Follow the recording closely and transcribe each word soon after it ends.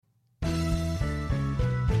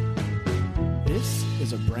This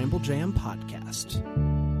is a Bramble Jam podcast.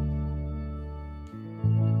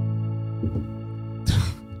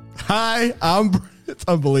 Hi, it's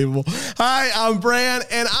unbelievable. Hi, I'm Bran,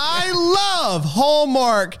 and I love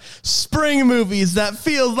Hallmark spring movies that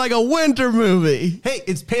feels like a winter movie. Hey,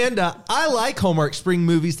 it's Panda. I like Hallmark spring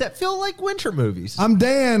movies that feel like winter movies. I'm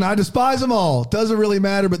Dan. I despise them all. Doesn't really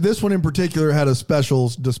matter, but this one in particular had a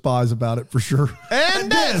special despise about it for sure. And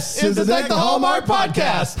this is the Deck the Hallmark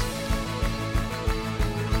podcast.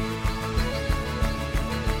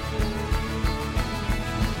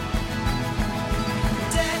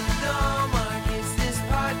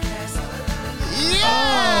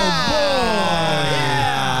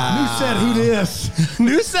 Who dis?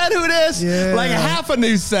 New set who dis? Yeah. Like half a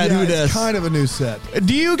new set who dis. It's kind of a new set. Have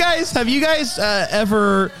you guys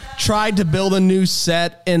ever tried to build a new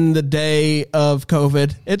set in the day of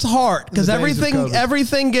COVID? It's hard because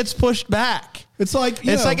everything gets pushed back. It's like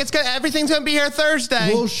everything's gonna be here Thursday.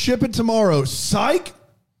 We'll ship it tomorrow. Psych.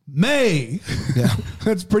 May. Yeah,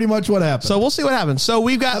 that's pretty much what happened. So we'll see what happens. So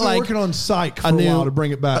we've got I've been working on Psych for a while to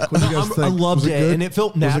bring it back. What do you guys think? I loved it, and it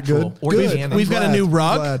felt natural. Good. We've got a new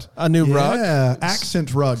rug. Yeah,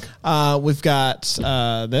 accent rug. We've got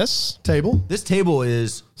this table. This table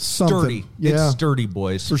is sturdy. Yeah. It's sturdy,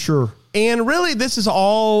 boys. For sure. And really, this is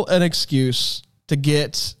all an excuse to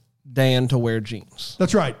get Dan to wear jeans.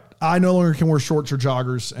 That's right. I no longer can wear shorts or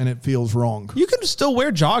joggers, and it feels wrong. You can still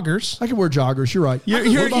wear joggers. I can wear joggers. You're right. Your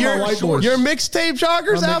mixtape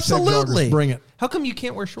joggers? Absolutely. Bring it. How come you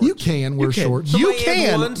can't wear shorts? You can wear shorts. You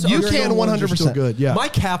can 100%. Good. Yeah. My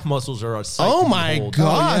calf muscles are a sight Oh to my behold.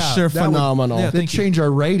 gosh, they're phenomenal. They change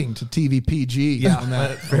our rating to TVPG.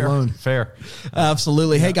 Yeah, fair.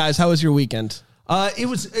 Absolutely. Hey guys, how was your weekend? It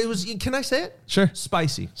was. Can I say it? Sure.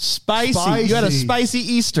 Spicy. You had a spicy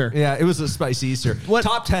Easter. Yeah, it was a spicy Easter.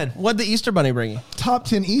 Top 10. What'd the Easter Bunny bring you? Top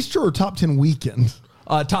 10 Easter or top 10 weekend?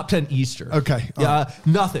 Top 10 Easter. Okay.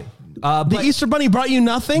 Nothing. The Easter Bunny brought you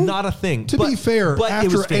nothing? Not a thing. To be fair,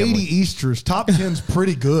 after 80 Easters, top 10's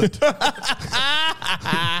pretty good.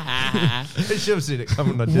 I should have seen it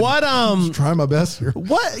coming. Just trying my best here.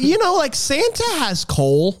 What Santa has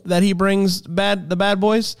coal that he brings the bad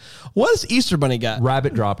boys. What does Easter Bunny got?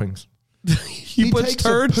 Rabbit droppings. He takes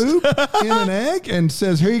turds? A poop in an egg and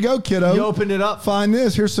says, "Here you go, kiddo. You open it up. Find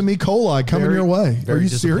this. Here's some E. coli coming your way." Are you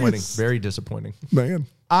serious? Very disappointing, man.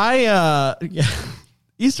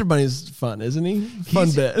 Easter Bunny's fun, isn't he?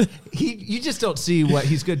 Bit. You just don't see what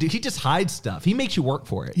he's going to do. He just hides stuff. He makes you work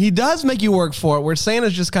for it. He does make you work for it, where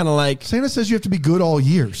Santa's just kind of like... Santa says you have to be good all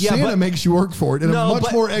year. Yeah, Santa makes you work for it in a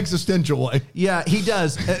much more existential way. Yeah, he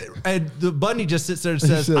does. And the bunny just sits there and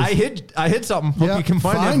says, I hid something. Hope you can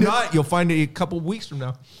find it. If not, you'll find it a couple weeks from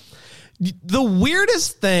now. The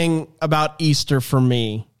weirdest thing about Easter for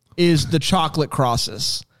me is the chocolate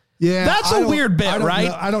crosses. Yeah, that's a weird bit,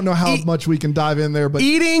 right? I don't know how much we can dive in there, but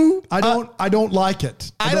eating. I don't like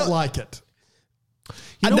it. I don't like it.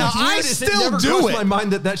 I still do it. My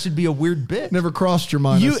mind that should be a weird bit. Never crossed your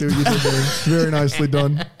mind. I see what you did there. Very nicely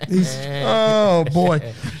done. Oh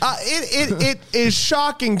boy, it is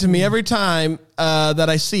shocking to me every time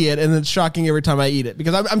that I see it, and it's shocking every time I eat it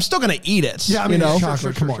because I'm still gonna eat it. Yeah, I mean,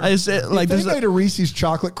 chocolate. Come on. If they made a Reese's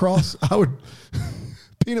chocolate cross, I would.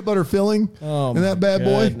 Peanut butter filling and that bad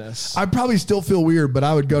boy. I'd probably still feel weird, but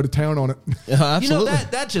I would go to town on it. Absolutely.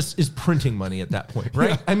 That just is printing money at that point,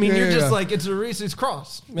 right? Yeah. I mean, you're just like, it's a Reese's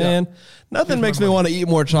cross. Man, nothing makes me want to eat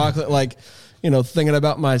more chocolate like, thinking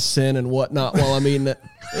about my sin and whatnot while I'm eating it.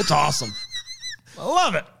 It's awesome. I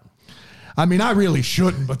love it. I mean, I really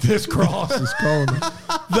shouldn't, but this cross is calling me.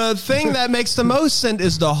 The thing that makes the most sense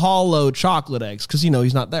is the hollow chocolate eggs because,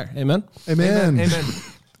 he's not there. Amen? Amen.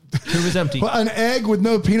 Tomb is empty. Well, an egg with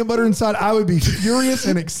no peanut butter inside, I would be furious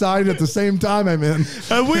and excited at the same time. I'm in.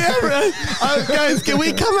 Have we ever, guys? Can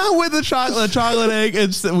we come out with a chocolate egg?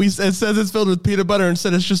 It says it's filled with peanut butter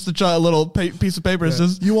instead. It's just a little piece of paper. It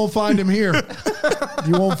says, "You won't find him here.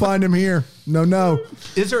 You won't find him here." No.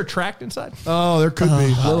 Is there a tract inside? Oh, there could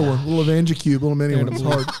be. Little Evangicube, little mini one. It's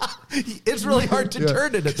hard. It's really hard to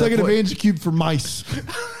turn it. It's like an Evangicube for mice.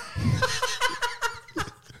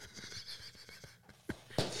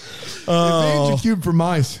 Evangicube for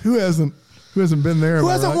mice. Who hasn't been there? Who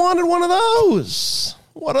hasn't wanted one of those?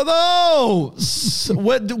 What are those?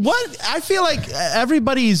 What? I feel like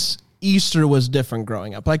everybody's Easter was different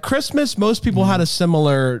growing up. Like Christmas, most people had a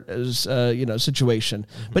similar, situation.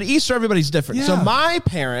 But Easter, everybody's different. Yeah. So my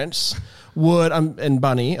parents would, and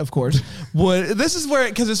Bunny, of course, would, this is where,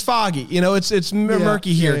 because it's foggy, it's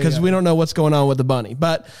murky here because we don't know what's going on with the bunny,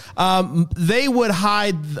 but they would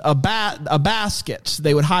hide a basket.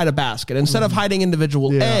 They would hide a basket. Instead of hiding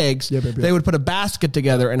individual eggs, they would put a basket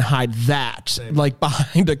together and hide that, like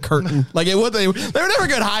behind a curtain. Like they were never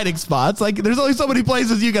good hiding spots. Like there's only so many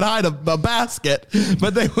places you can hide a basket,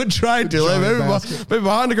 but they would try to. Like, maybe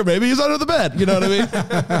behind a curtain, maybe he's under the bed. You know what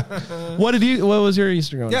I mean? What was your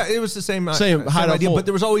Easter going? Yeah, it was the same idea, but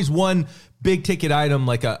there was always one big ticket item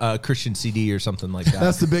like a Christian CD or something like that.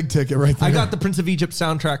 That's the big ticket right there. I got the Prince of Egypt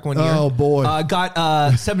soundtrack one year. Oh boy.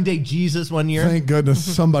 Got 7 Day Jesus one year. Thank goodness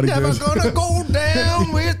somebody did. Never gonna go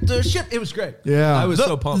down with the ship. It was great. Yeah. I was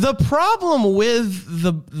so pumped. The problem with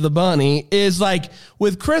the bunny is like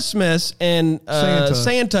with Christmas and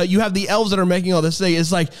Santa, you have the elves that are making all this thing.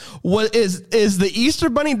 It's like, what is the Easter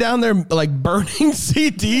bunny down there like burning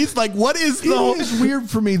CDs? Like what is the whole... It is weird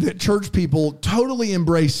for me that church people totally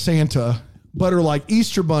embrace Santa, but are like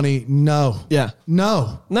Easter bunny, no. Yeah.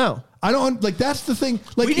 No. I don't, like, that's the thing.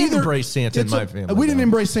 Like, we didn't embrace Santa in my family. We didn't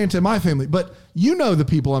embrace Santa in my family, but you know the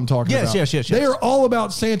people I'm talking about. Yes. They are all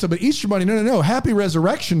about Santa, but Easter bunny, no. Happy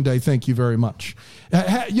Resurrection Day, thank you very much.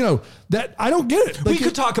 That I don't get it. Like, we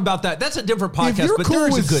could talk about that. That's a different podcast, if you're but cool there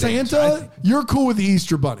is with a good Santa, answer, you're cool with the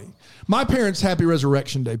Easter bunny. My parents, Happy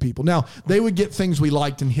Resurrection Day people. Now, they would get things we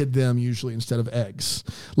liked and hid them usually instead of eggs.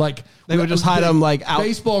 Like they would just hide them like out.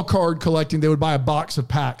 Baseball card collecting, they would buy a box of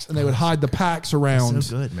packs and they would hide the packs around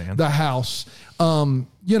the house.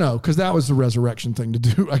 Because that was the resurrection thing to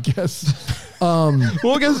do, I guess. Well,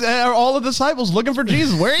 because all the disciples looking for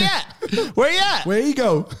Jesus. Where you at? Where you at? Where you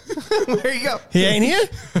go? Where you go? He ain't here?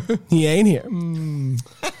 He ain't here.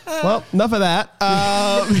 Well, enough of that.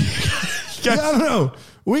 I don't know.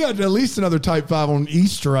 We got at least another Type 5 on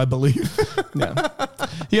Easter, I believe. Yeah.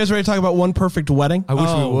 You guys ready to talk about One Perfect Wedding? I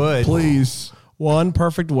wish we would. Please. One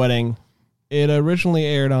Perfect Wedding. It originally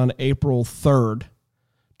aired on April 3rd,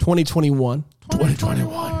 2021.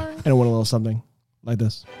 2021. And it went a little something like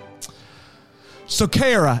this. So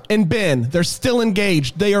Kara and Ben, they're still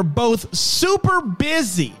engaged. They are both super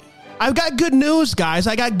busy. I've got good news, guys.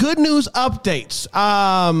 I got good news updates.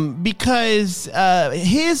 Because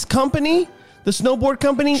his company, the snowboard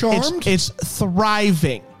company, it's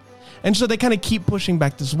thriving. And so they kind of keep pushing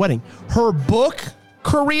back this wedding. Her book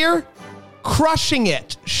career, crushing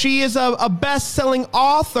it. She is a best-selling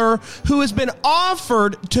author who has been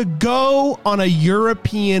offered to go on a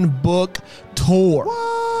European book tour.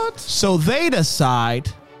 What? So they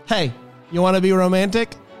decide, hey, you want to be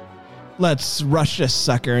romantic? Let's rush this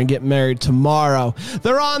sucker and get married tomorrow.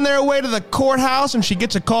 They're on their way to the courthouse, and she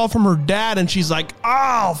gets a call from her dad, and she's like,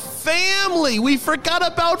 oh, family. We forgot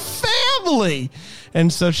about family.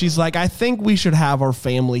 And so she's like, I think we should have our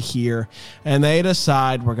family here. And they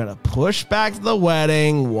decide we're going to push back the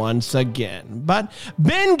wedding once again. But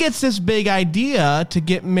Ben gets this big idea to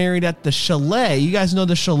get married at the chalet. You guys know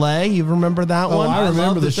the chalet? You remember that one? I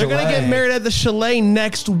remember the chalet. They're going to get married at the chalet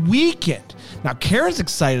next weekend. Now, Kara's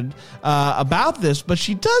excited about this, but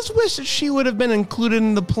she does wish that she would have been included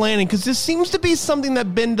in the planning because this seems to be something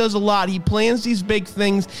that Ben does a lot. He plans these big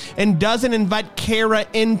things and doesn't invite Kara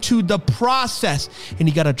into the process. And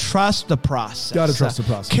you got to trust the process. Got to trust the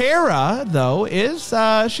process. Kara, though, is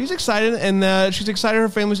she's excited, and she's excited her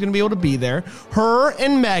family's going to be able to be there. Her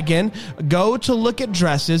and Megan go to look at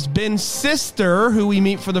dresses. Ben's sister, who we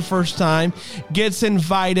meet for the first time, gets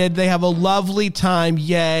invited. They have a lovely time.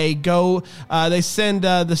 Yay. Go. They send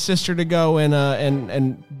the sister to go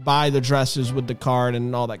and buy the dresses with the card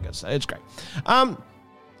and all that good stuff. It's great.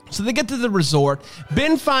 So they get to the resort.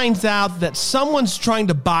 Ben finds out that someone's trying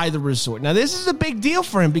to buy the resort. Now, this is a big deal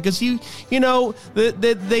for him because they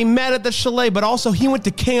met at the chalet, but also he went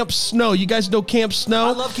to Camp Snow. You guys know Camp Snow?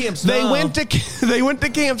 I love Camp Snow. They went to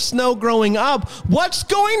Camp Snow growing up. What's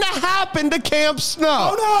going to happen to Camp Snow?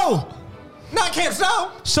 Oh, no. Not Camp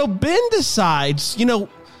Snow. So Ben decides,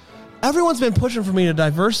 everyone's been pushing for me to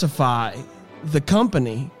diversify the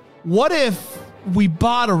company. What if we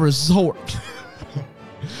bought a resort?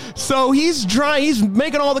 So he's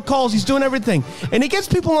making all the calls, he's doing everything, and he gets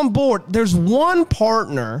people on board. There's one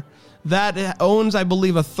partner that owns, I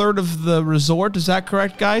believe, a third of the resort. Is that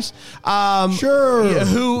correct, guys? Sure.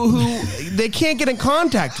 Who they can't get in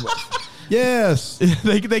contact with. Yes.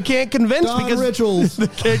 They can't convince Don because Richels. They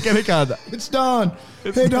can't get in contact. It's Don.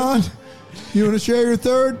 Hey, Don. You want to share your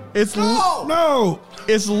third? No.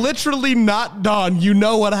 It's literally not Don. You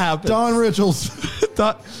know what happened. Don Richels.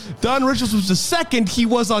 Don Richels was the second. He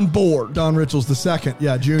was on board. Don Richels the second.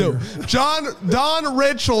 Yeah, junior. No, Don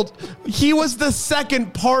Richels, he was the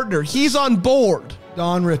second partner. He's on board.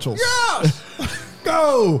 Don Richels. Yes.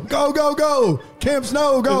 Go, go, go, go. Camp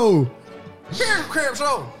Snow, go. Camp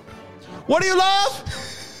Snow. What do you love?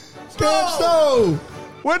 Camp Snow.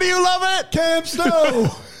 Where do you love it? Camp Snow.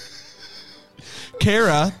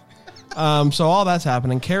 Kara. So all that's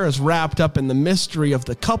happening. Kara's wrapped up in the mystery of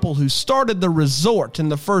the couple who started the resort in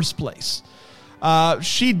the first place.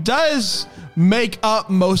 She does make up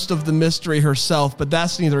most of the mystery herself, but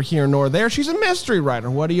that's neither here nor there. She's a mystery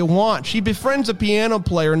writer. What do you want? She befriends a piano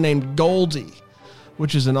player named Goldie,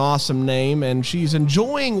 which is an awesome name, and she's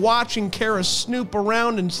enjoying watching Kara snoop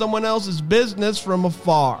around in someone else's business from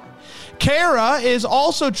afar. Kara is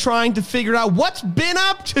also trying to figure out what's been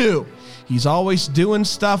up to. He's always doing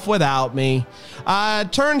stuff without me.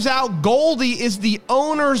 Turns out Goldie is the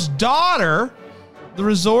owner's daughter, the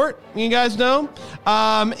resort, you guys know,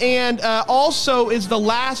 and also is the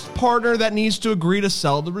last partner that needs to agree to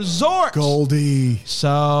sell the resort. Goldie.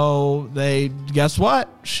 So guess what?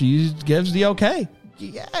 She gives the okay.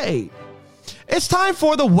 Yay. It's time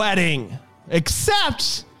for the wedding,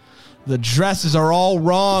 except the dresses are all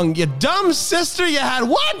wrong. You dumb sister, you had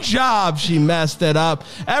one job. She messed it up.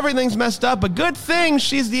 Everything's messed up, but good thing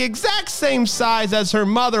she's the exact same size as her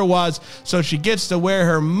mother was, so she gets to wear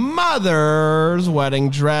her mother's wedding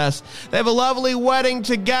dress. They have a lovely wedding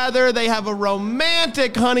together. They have a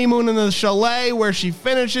romantic honeymoon in the chalet where she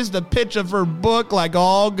finishes the pitch of her book like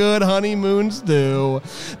all good honeymoons do.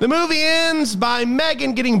 The movie ends by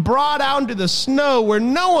Megan getting brought out into the snow where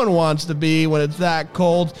no one wants to be when it's that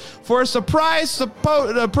cold for a surprise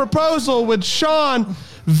proposal with Sean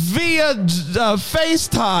via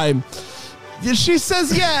FaceTime. She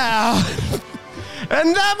says, yeah.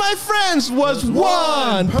 And that, my friends, was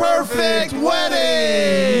one perfect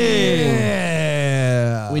wedding.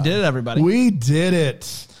 Yeah. We did it, everybody. We did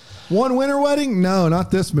it. One winter wedding? No, not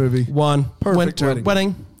this movie. One Perfect winter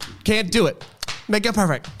wedding. Can't do it. Make it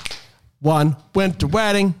perfect. One winter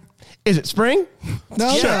wedding. Is it spring?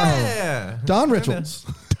 No. Yeah. Don Richards.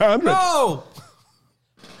 No.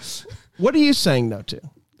 What are you saying no to?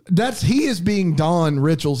 He is being Don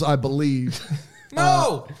Richards, I believe.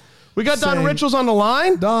 No. We got Don saying- Richards on the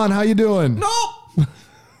line. Don, how you doing? No.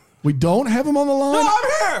 We don't have him on the line? No, I'm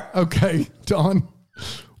here. Okay, Don.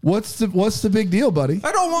 What's the big deal, buddy?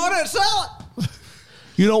 I don't want it. Sell it.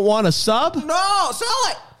 You don't want a sub? No, sell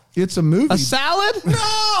it. It's a movie. A salad?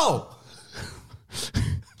 No.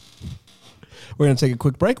 We're going to take a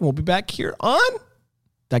quick break and we'll be back here on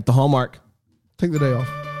Deck the Hallmark. Take the day off.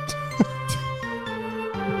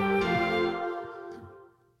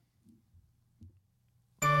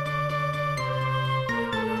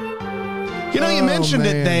 You know, you mentioned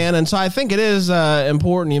it, man. Dan, and so I think it is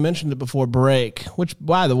important. You mentioned it before break, which,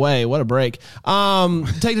 by the way, what a break.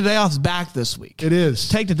 Take the Day Off is back this week. It is.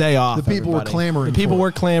 Take the day off. The people were everybody. clamoring The people for were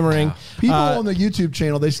it. clamoring. People on the YouTube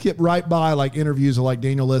channel, they skip right by like interviews of like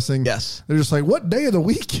Daniel Lissing. Yes. They're just like, what day of the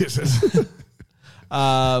week is it?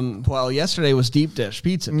 Well, yesterday was deep dish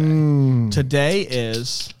pizza day. Today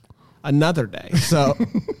is another day. So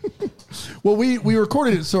Well, we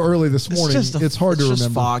recorded it so early this morning. It's hard to remember.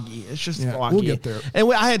 Foggy. It's just Yeah, foggy. we'll get there.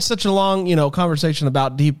 And I had such a long, conversation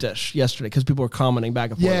about deep dish yesterday because people were commenting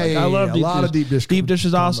back and forth. Yeah, I love a deep lot dish. of deep dish. Deep dish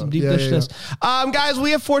is awesome. Deep Yeah, dish yeah, this. Guys,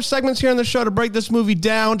 we have 4 segments here on the show to break this movie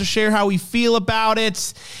down, to share how we feel about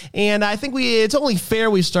it. And I think it's only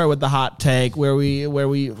fair we start with the hot take where we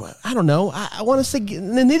I don't know. I want to say the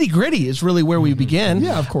nitty gritty is really where we begin.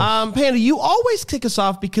 Yeah, of course. Panda, you always kick us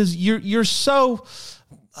off because you're so.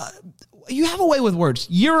 You have a way with words.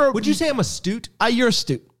 Would you say I'm astute? You're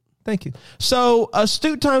astute. Thank you. So,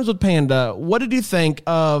 Astute Times with Panda, what did you think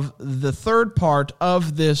of the third part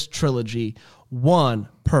of this trilogy, One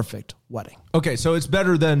Perfect Wedding? Okay, so it's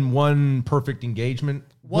better than One Perfect Engagement.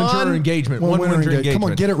 One winter engagement. One winter engagement. Come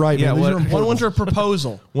on, get it right, Yeah, man. These are what, important. One Winter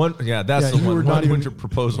Proposal. that's Yeah, the you were one. not One even- winter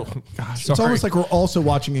proposal. It's almost like we're also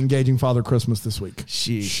watching Engaging Father Christmas this week.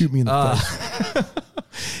 Sheesh. Shoot me in the face.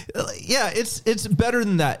 Yeah, it's better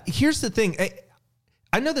than that. Here's the thing.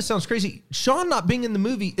 I know this sounds crazy. Sean not being in the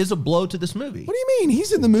movie is a blow to this movie. What do you mean?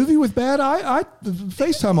 He's in the movie with bad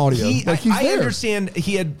FaceTime audio. He's there. I understand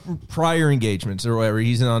he had prior engagements or whatever.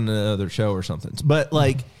 He's on another show or something. But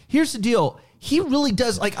here's the deal. He really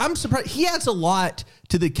does. I'm surprised. He adds a lot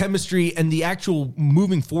to the chemistry and the actual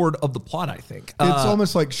moving forward of the plot, I think. It's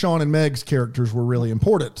almost like Sean and Meg's characters were really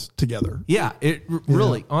important together. Yeah,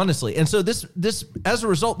 really, honestly. And so this as a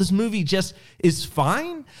result, this movie just is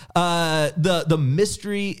fine. The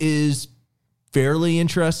mystery is fairly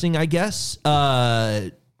interesting, I guess.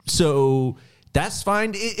 So that's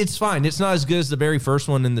fine. It's fine. It's not as good as the very first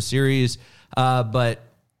one in the series, but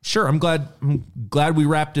sure, I'm glad we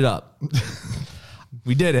wrapped it up.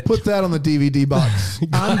 We did it. Put that on the DVD box.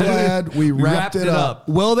 I'm glad we wrapped it up.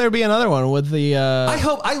 Will there be another one with the?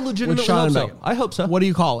 I legitimately Sean hope and so. Megan? I hope so. What do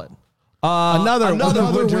you call it? Another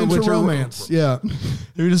winter romance. Yeah.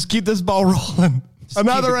 We just keep this ball rolling.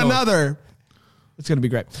 Another. It's going to be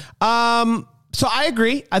great. So I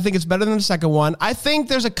agree. I think it's better than the second one. I think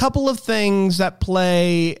there's a couple of things that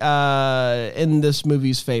play in this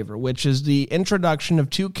movie's favor, which is the introduction of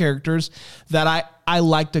two characters that I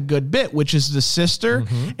liked a good bit, which is the sister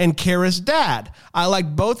and Kara's dad. I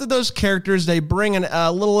like both of those characters. They bring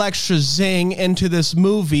a little extra zing into this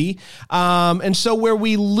movie. And so where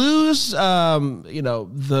we lose,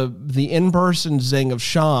 the in-person zing of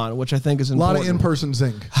Sean, which I think is important. A lot of in-person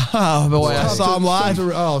zing. Oh, boy. I saw him live.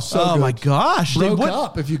 Oh, good. My gosh. Broke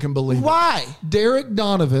up, if you can believe it. Why? Derek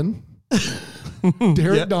Donovan.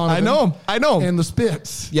 Donovan. I know him. And the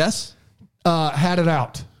Spits. Yes. Had it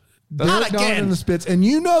out. Not Derek Donovan again. and the Spits. And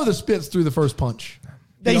you know the Spits threw the first punch.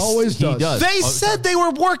 He always does. They said they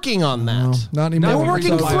were working on that. No, not anymore. They were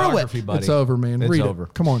working through it. It's over, man. Read over.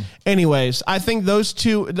 it. Come on. Anyways, I think those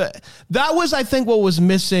two. That was, I think, what was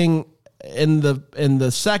missing in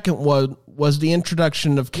the second one was the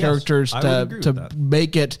introduction of characters to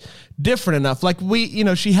make it different enough. Like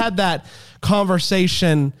she had that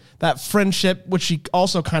conversation, that friendship, which she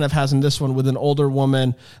also kind of has in this one with an older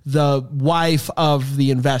woman, the wife of the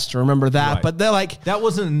investor. Remember that? Right. But they're like, that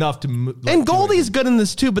wasn't enough to. And Goldie's good in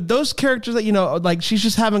this too. But those characters that she's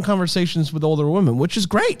just having conversations with older women, which is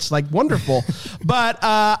great. It's like wonderful. But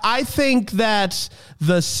I think that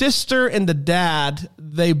the sister and the dad,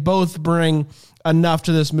 they both bring enough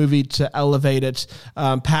to this movie to elevate it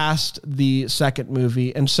past the second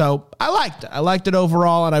movie, and so I liked it. I liked it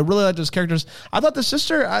overall, and I really liked those characters. I thought the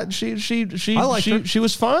sister, she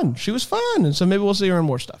was fun. She was fun, and so maybe we'll see her in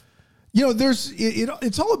more stuff.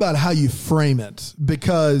 It's all about how you frame it,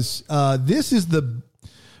 because this is the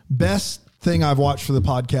best thing I've watched for the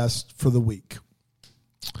podcast for the week.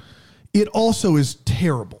 It also is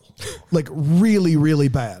terrible, like really, really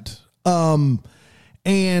bad.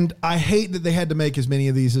 And I hate that they had to make as many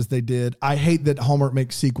of these as they did. I hate that Hallmark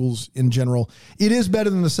makes sequels in general. It is better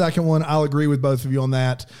than the second one. I'll agree with both of you on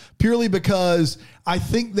that, purely because I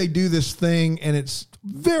think they do this thing, and it's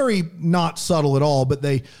very not subtle at all, but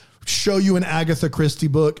they show you an Agatha Christie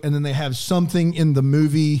book, and then they have something in the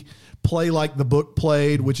movie play like the book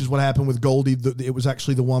played, which is what happened with Goldie. It was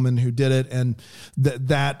actually the woman who did it, and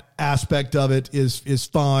that aspect of it is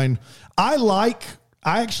fine.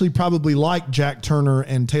 I actually probably like Jack Turner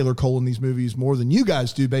and Taylor Cole in these movies more than you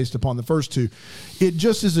guys do based upon the first two. It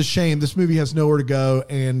just is a shame. This movie has nowhere to go,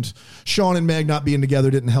 and Sean and Meg not being together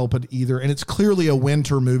didn't help it either. And it's clearly a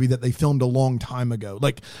winter movie that they filmed a long time ago.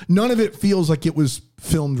 Like, none of it feels like it was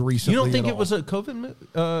filmed recently. You don't think it was a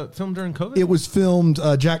COVID filmed during COVID? It was filmed,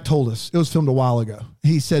 Jack told us, it was filmed a while ago.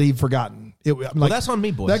 He said he'd forgotten. That's on me,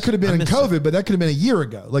 boys. That could have been in COVID, but that could have been a year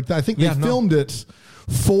ago. Like, I think they filmed it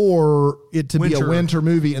for it to be a winter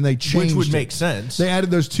movie, and they changed it. Which would make sense. They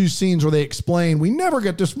added those two scenes where they explain, we never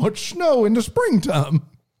get this much snow in the springtime.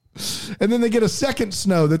 And then they get a second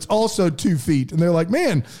snow that's also 2 feet. And they're like,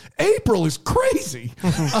 man, April is crazy.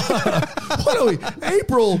 What are we?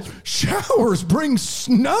 April showers bring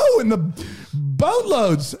snow in the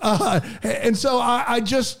boatloads. And so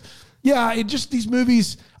these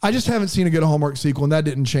movies, I just haven't seen a good Hallmark sequel, and that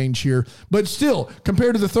didn't change here. But still,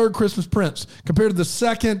 compared to the third Christmas Prince, compared to the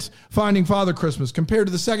second Finding Father Christmas, compared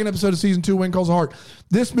to the second episode of season 2, When Calls the Heart,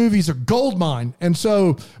 this movie's a gold mine. And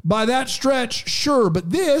so by that stretch, sure. But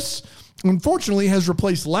this, unfortunately, has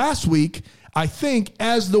replaced last week, I think,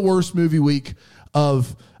 as the worst movie week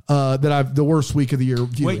of the worst week of the year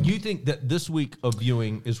viewing. Wait, you think that this week of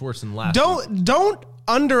viewing is worse than last week? Don't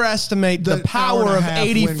underestimate the power of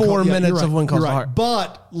 84 minutes of When Calls the Heart.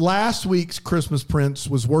 But last week's Christmas Prince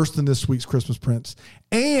was worse than this week's Christmas Prince.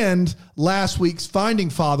 And last week's Finding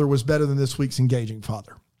Father was better than this week's Engaging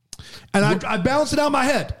Father. And I balanced it out in my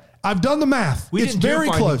head. I've done the math. It's very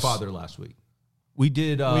close. Finding Father last week. We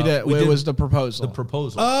did. It was The Proposal. The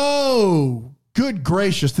Proposal. Oh, good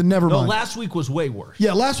gracious. Then never mind. No, last week was way worse.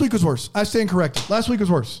 Yeah, last week was worse. I stand corrected. Last week was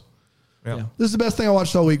worse. Yeah. This is the best thing I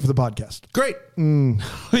watched all week for the podcast. Great.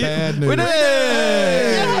 Bad news. We did it.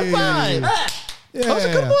 Yeah, high five. Yeah. That was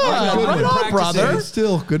a good one. Right on, brother.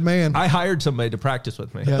 Still, good man. I hired somebody to practice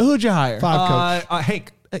with me. Yeah. Who'd you hire? Five coach.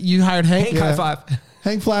 Hank. You hired Hank? High five.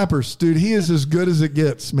 Hank Flappers, dude, he is as good as it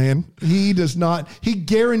gets, man. He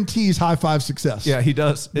guarantees high five success. Yeah, he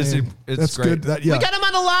does. It's That's great. good. We got him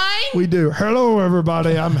on the line? We do. Hello,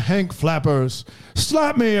 everybody. I'm Hank Flappers.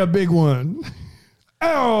 Slap me a big one.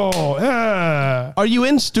 Oh, yeah. Are you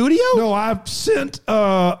in studio? No, I've sent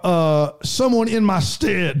someone in my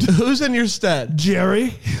stead. Who's in your stead?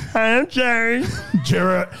 Jerry. I'm Jerry.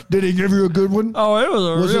 Jerry, did he give you a good one? Oh, it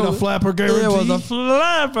was it a flapper guarantee? It was a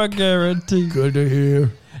flapper guarantee. Good to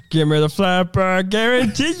hear. Give me the flapper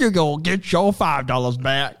guarantee. You're going to get your $5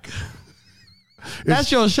 back.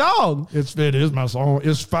 That's your song. It is my song.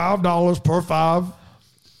 It's $5 per five.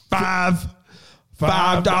 $5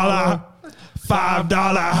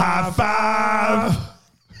 high five.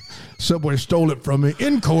 Subway stole it from me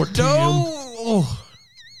in court. TM.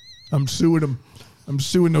 I'm suing them. I'm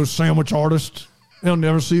suing those sandwich artists. They'll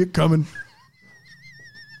never see it coming.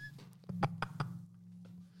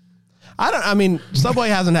 I mean, Subway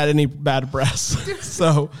hasn't had any bad press.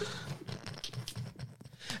 So,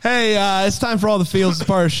 hey, it's time for all the feels. As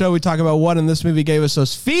part of the show, we talk about what in this movie gave us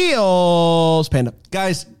those feels. Panda.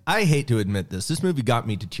 Guys, I hate to admit this. This movie got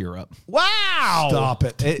me to tear up. Wow. Stop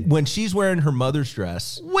it. When she's wearing her mother's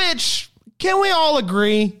dress. Which, can we all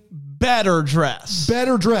agree, better dress?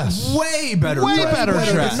 Better dress. Way better Way dress. better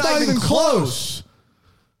dress. It's not even close.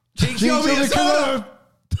 Show me a soda.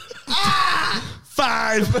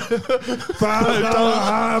 $5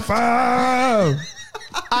 high five.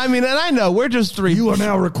 I mean, and I know we're just three. You are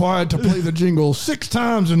now required to play the jingle 6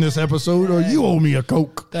 times in this episode, or you owe me a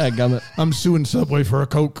Coke. Dadgummit. I'm suing Subway for a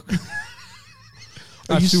Coke.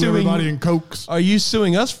 I you sue suing- everybody in Cokes. Are you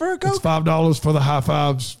suing us for a It's Coke? $5 for the high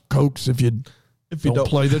fives Cokes if you don't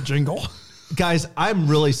play the jingle. Guys, I'm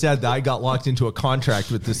really sad that I got locked into a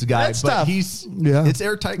contract with this guy. That's but tough. It's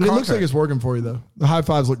airtight It contract. looks like it's working for you though. The high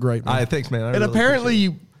fives look great. Man. Thanks, man. I And really apparently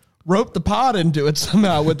appreciate you roped the pod into it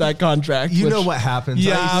somehow with that contract. it. You which- know what happens.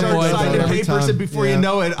 Yeah, I start boy, signing every papers, time. and before Yeah. you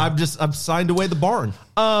know it, I'm signed away the barn.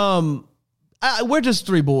 We're just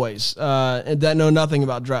three boys that know nothing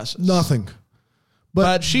about dresses. Nothing.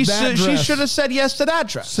 But she that dress- should have said yes to that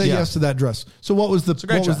dress. Say yes to that dress. So what was the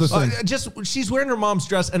great what was the dress. thing? Just she's wearing her mom's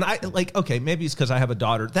dress, and I like. Okay, maybe it's because I have a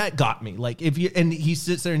daughter. That got me. Like if you and he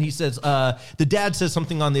sits there and he says, the dad says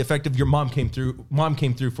something on the effect of your mom came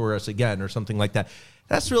through for us again or something like that.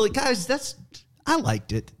 That's really, guys. I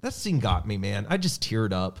liked it. That scene got me, man. I just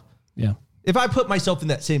teared up. Yeah. If I put myself in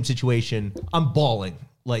that same situation, I'm bawling.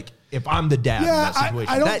 Like if I'm the dad in Yeah, that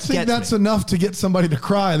situation, I don't that think gets that's me. enough to get somebody to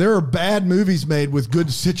cry. There are bad movies made with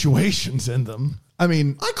good situations in them. I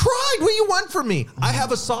mean, I cried. What do you want from me? I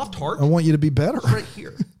have a soft heart. I want you to be better. Right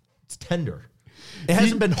here. It's tender. It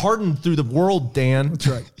hasn't been hardened through the world, Dan. That's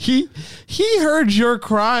right. He heard your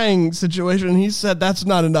crying situation. And he said that's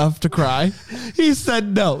not enough to cry. He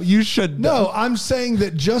said no, you should. No, I'm saying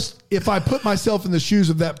that just if I put myself in the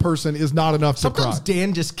shoes of that person is not enough to Sometimes cry.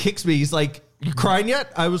 Dan just kicks me. He's like, "You crying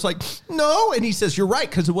yet?" I was like, "No," and he says, "You're right,"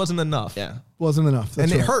 because it wasn't enough. Yeah. Wasn't enough.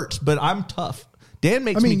 That's and it right. hurts, but I'm tough. Dan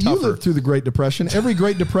makes I mean, me you tougher. lived through the Great Depression. Every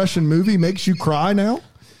Great Depression movie makes you cry now.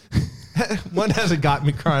 One hasn't got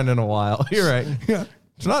me crying in a while. You're right. Yeah.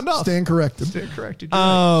 It's not enough. Stand corrected. Stand corrected. You're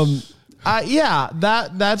right. Yeah,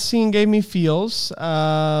 that scene gave me feels.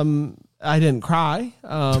 I didn't cry.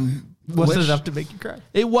 Was it enough to make you cry?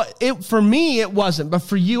 It for me it wasn't, but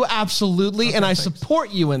for you absolutely, and I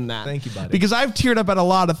support you in that. Thank you, buddy. Because I've teared up at a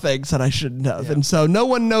lot of things that I shouldn't have, and so no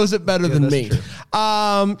one knows it better than that's me. true.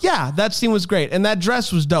 Yeah, that scene was great, and that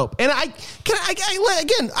dress was dope. And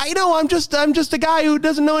I know I'm just a guy who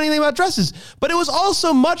doesn't know anything about dresses, but it was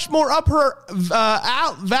also much more up her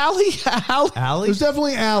valley. Allie? There's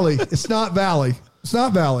definitely alley. It's not valley. It's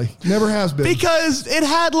not valley. Never has been. Because it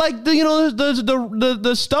had like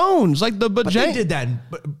the stones, like the But they did that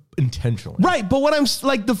intentionally. Right, but what I'm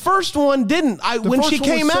like, the first one didn't. When she first one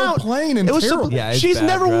came was so out, plain and it was terrible. Yeah, it's she's bad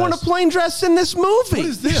never worn a dress. plain dress in this movie. What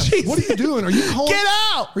is this? She's- What are you doing? Are you calling? Get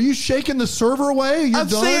out! Are you shaking the server away? You're I'm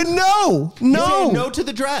done? saying no, Saying no, no to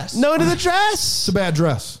the dress. no to the It's dress. a bad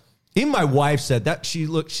dress. Even my wife said that. She's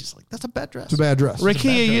like, "That's a bad dress." It's a bad dress.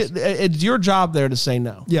 Ricky, it's your job there to say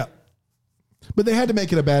no. Yeah. But they had to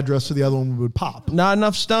make it a bad dress so the other one would pop. Not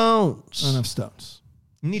enough stones. Not enough stones.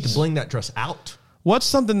 You need to bling that dress out. What's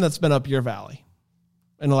something that's been up your valley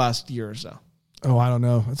in the last year or so? Oh, I don't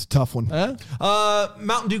know. That's a tough one.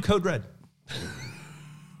 Mountain Dew Code Red.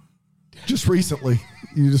 Just recently,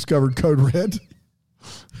 you discovered Code Red.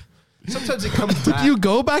 Sometimes it comes back. You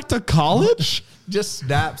go back to college? Just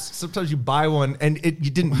snaps. Sometimes you buy one and you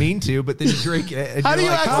didn't mean to, but then you drink it. And How do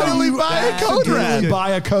you're you like, accidentally buy a that's Code good. Red? Buy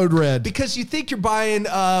a Code Red. Because you think you're buying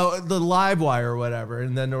the Live Wire or whatever,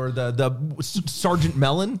 and then or the Sergeant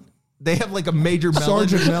Melon. They have like a major melon.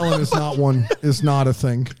 Sergeant Melon is not one. Is not a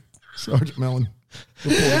thing. Sergeant Melon.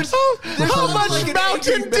 How much like an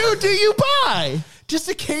Mountain 18 Dew do you buy? just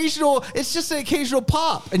occasional. It's just an occasional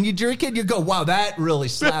pop, and you drink it, and you go, "Wow, that really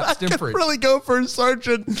slaps different." Really go for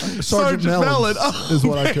Sergeant Melon is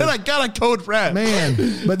what I could. I got a Code Red, Man,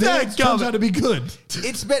 but then it turns out to be good.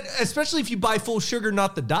 It's been, especially if you buy full sugar,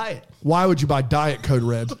 not the diet. Why would you buy Diet Code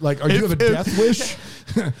Red? Like, you have a death wish?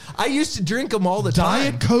 I used to drink them all the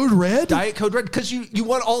time. Diet Code Red? Diet Code Red, because you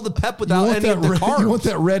want all the pep without any of the red, carbs. You want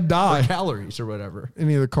that red dye. Or calories or whatever.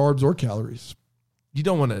 Any of the carbs or calories. You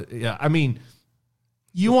don't want to, yeah. I mean,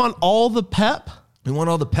 you want all the pep? you want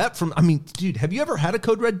all the pep from, I mean, dude, have you ever had a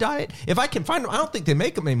Code Red diet? If I can find them, I don't think they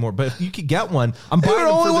make them anymore, but if you could get one, I'm buying the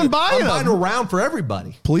them. only one buying I'm buying them. around for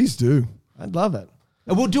everybody. Please do. I'd love it.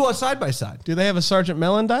 And we'll do a side by side. Do they have a Sergeant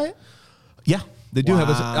Melon diet? Yeah. They do have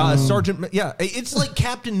a Sergeant. Yeah, it's like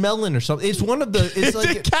Captain Melon or something. It's one of the. It's Is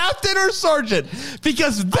like it Captain or Sergeant?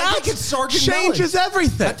 Because that think it's Sergeant changes Melon.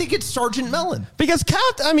 everything. I think it's Sergeant Melon. Because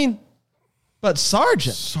but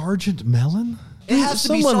Sergeant. Sergeant Melon? It has to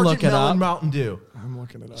be Someone Sergeant look it Melon up. Mountain Dew. I'm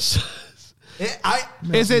looking it up.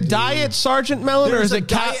 Is it Diet Sergeant Melon or There's is a it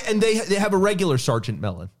diet, and they have a regular Sergeant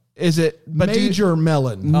Melon. Is it Major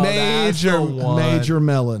Melon. that's the one. Major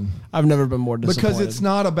Melon. I've never been more disappointed. Because it's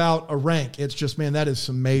not about a rank. It's just, man, that is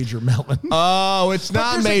some major melon. Oh, it's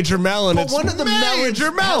not There's Major Melon. But It's one of the melons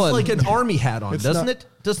Major Melon. has like an army hat on, It's doesn't not- it?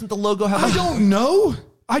 Doesn't the logo have? I don't know.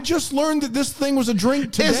 I just learned that this thing was a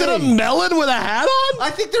drink today. Is it a melon with a hat on? I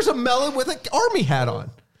think there's a melon with an army hat on.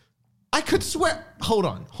 I could swear. Hold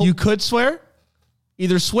on. You could swear.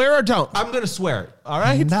 Either swear or don't. I'm gonna swear it. All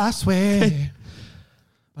right. And I swear,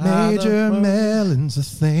 Major Melon's a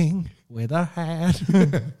thing. With a hat.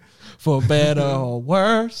 For better or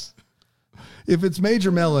worse. If it's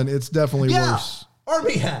Major Melon, it's definitely Yeah, worse.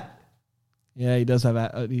 army hat. Yeah, he does have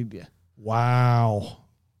a. Yeah. Wow.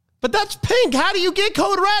 But that's pink. How do you get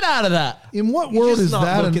Code Red out of that? In what You're world just is not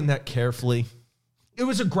that? looking that carefully. It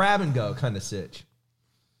was a grab and go kind of sitch.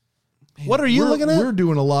 What are you looking at? We're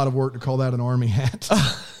doing a lot of work to call that an army hat.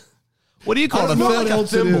 What do you call I it? don't know A what thimble?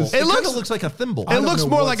 else it is. It It looks looks like a thimble. It looks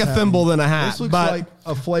more like a thimble than a hat. This looks but like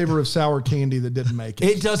a flavor of sour candy that didn't make it.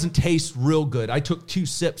 It doesn't taste real good. I took 2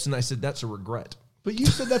 sips and I said, that's a regret. But you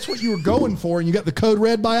said that's what you were going for, and you got the Code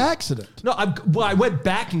Red by accident. No, I went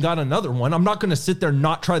back and got another one. I'm not going to sit there and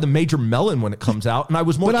not try the Major Melon when it comes out. And I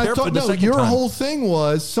was more But I careful thought, the no, second your time. whole thing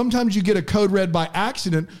was sometimes you get a Code Red by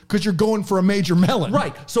accident because you're going for a Major Melon.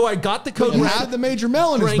 Right. So I got the But Code you Red. said the Major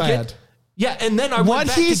Melon is drank bad. it. Yeah, and then I went what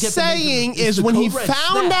back to he's get the saying Major, is the when he Code Red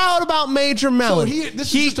found snap. out about Major Melon, So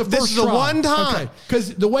this is just a first the try. one time.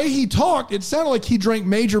 Because the way he talked, it sounded like he drank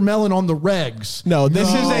Major Melon on the regs. No, this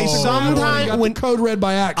is a You sometime got when the Code Red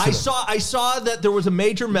by accident. I saw that there was a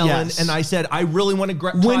Major Melon, Yes. and I said, I really want to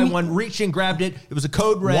try When- one. Reached and grabbed it. It was a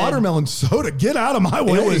Code Red. Watermelon soda, get out of my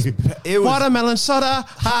way. It was. watermelon soda.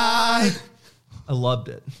 Hi. I loved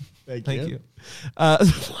it. Thank you.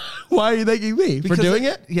 Why are you thanking me for Because doing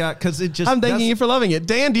it? Yeah, because it just. I'm thanking that's- you for loving it.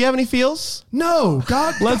 Dan, do you have any feels? No,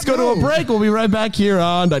 God. Let's go to a no. break. We'll be right back here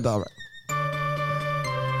on Dr. Albert.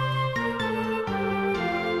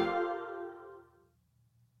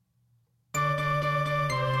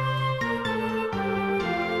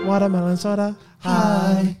 Watermelon soda.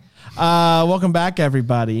 Hi. Welcome back,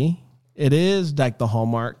 everybody. It is Deck the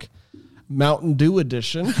Hallmark Mountain Dew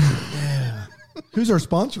edition. Who's our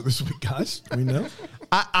sponsor this week, guys? Do we know?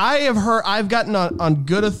 I have heard, I've gotten on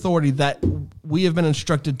good authority that we have been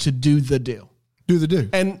instructed to do the do. Do the do.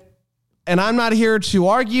 And I'm not here to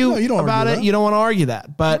argue No, you don't about argue it. that. You don't want to argue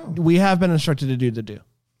that. But we have been instructed to do the do.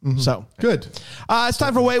 So Good. it's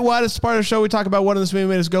time for Wait What. It's part of the show. We talk about what in this movie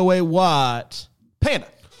made us go, wait, what? Panda.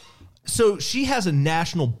 So she has a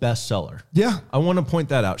national bestseller. Yeah. I want to point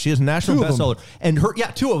that out. She has a national 2 of them. bestseller. And her,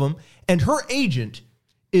 2 of them. And her agent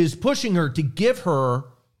is pushing her to give her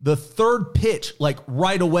the 3rd pitch, like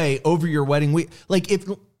right away over your wedding week. Like, if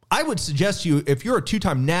I would suggest to you, if you're a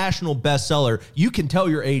 2-time national bestseller, you can tell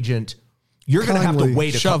your agent you're going to have to Kindly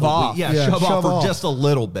wait a shove couple off. weeks. Yeah, Yeah, shove off shove for off. just a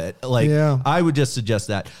little bit. Like, Yeah. I would just suggest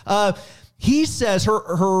that. He says her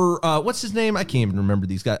what's his name? I can't even remember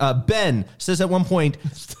these guys. Ben says at one point, The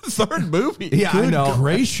 3rd movie. yeah, I Good know.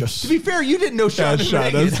 gracious. To be fair, you didn't know Sean and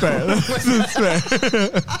Megan. That's fair. That's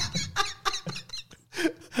fair.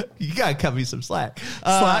 You gotta cut me some slack.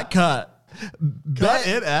 Slack cut. Cut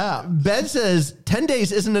Ben- it out. Ben says 10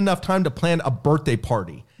 days isn't enough time to plan a birthday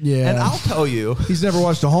party. Yeah. And I'll tell you, He's never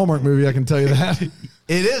watched a Hallmark movie, I can tell you that. it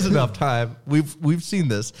is enough time. We've seen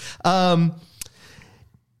this.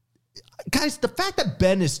 Guys, the fact that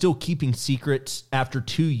Ben is still keeping secrets after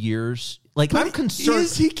 2 years, like, I'm concerned.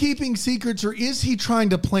 Is he keeping secrets or is he trying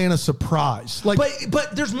to plan a surprise? Like,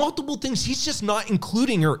 But there's multiple things he's just not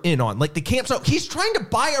including her in on. Like the camp. So he's trying to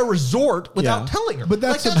buy a resort without telling her. but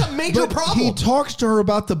that's a major problem. He talks to her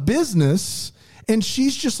about the business. And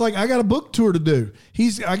she's just like, I got a book tour to do.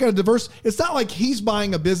 I got a diverse. It's not like he's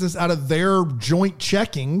buying a business out of their joint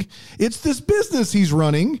checking. It's this business he's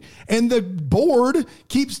running. And the board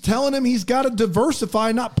keeps telling him he's got to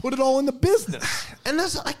diversify, not put it all in the business. And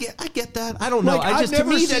that's, I get that. I don't know. Like, To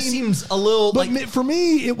me, that seems a little But like, for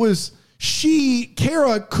me, it was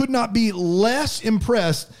Kara could not be less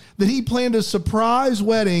impressed that he planned a surprise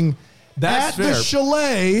wedding That's at the fair.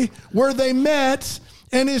 chalet where they met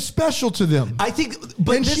and is special to them. I think,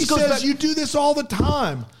 but And this she goes says, back, you do this all the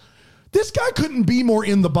time. This guy couldn't be more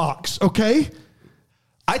in the box, okay?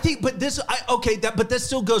 I think, but this, but this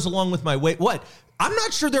still goes along with my weight. What? I'm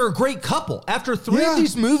not sure they're a great couple. After 3 Yeah. of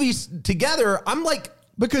these movies together, I'm like,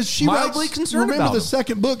 Because she mildly writes, concerned remember about the him.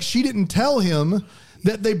 second book, she didn't tell him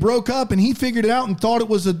that they broke up and he figured it out and thought it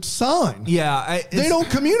was a sign. yeah. They don't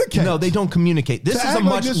communicate. No, they don't communicate. This To is a act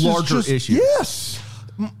like much this is larger just- issue. Yes.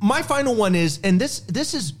 My final one is, and this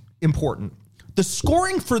is important, the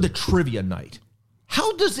scoring for the trivia night.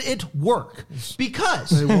 How does it work? Because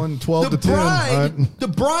They won 12 the to 10, bride, right? the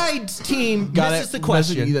bride's team Got misses it. the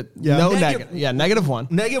question. Yeah. No Negative- negative. Yeah, -1.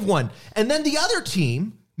 -1. And then the other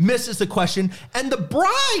team misses the question, and the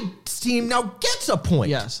bride's team now gets a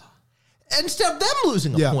point. Yes. Instead of them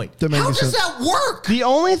losing a Yeah, point. that makes How sense. does that work? The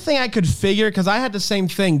only thing I could figure, because I had the same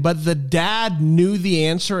thing, but the dad knew the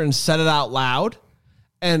answer and said it out loud,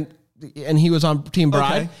 and he was on Team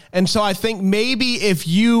Bride. Okay. And so I think maybe if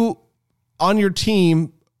you on your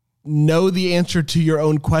team know the answer to your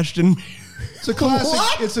own question, It's a classic.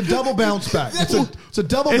 What? It's a double bounce back. It's a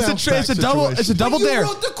double bounce back. it's a double But dare. You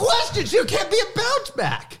wrote the questions. You can't be a bounce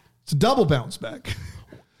back. It's a double bounce back.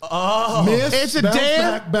 Oh, miss, It's a bounce dare.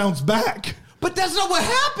 back, bounce back. But that's not what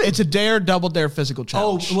happened. It's a double dare physical Oh,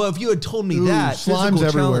 challenge. well, if you had told me Ooh, that. slime's physical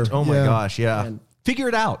everywhere. challenge- Oh, my Yeah. gosh, yeah. Figure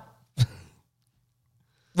it out.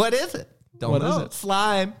 What is it? Don't What know. is it?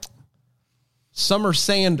 Slime. Summer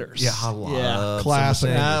Sanders. Yeah, I love Classic.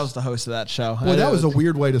 Summer Yeah, I Sanders. was the host of that show. Well, that was a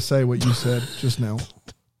weird way to say what you said just now.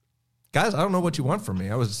 Guys, I don't know what you want from me.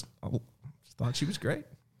 I thought she was great.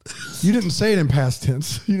 You didn't say it in past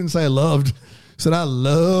tense. You didn't say I loved. You said I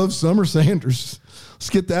love Summer Sanders. Let's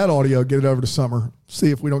get that audio, get it over to Summer. See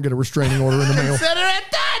if we don't get a restraining order in the mail. Consider it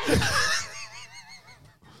done.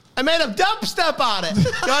 I made a dubstep on it. You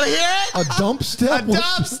want to hear it? A dump step? A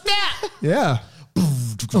dubstep. Yeah.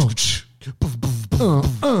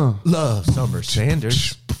 Love Summer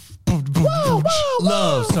Sanders.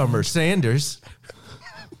 Love Summer Sanders.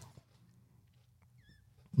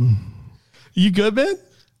 You good, man?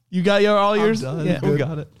 You got all yours? done. Yeah, Good. we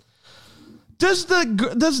got it. Does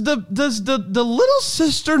the little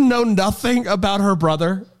sister know nothing about her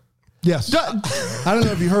brother? Yes. I don't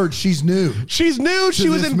know if you heard. She's new. She's new. She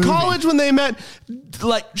was this in movie. college when they met.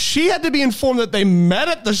 Like, she had to be informed that they met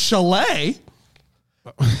at the chalet.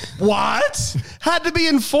 What? Had to be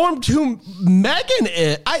informed who Megan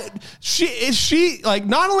is. She like,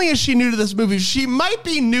 not only is she new to this movie, she might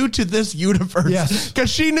be new to this universe. Yes. Because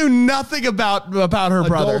she knew nothing about her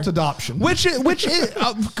brother. Adult adoption. Which is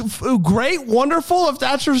great, wonderful if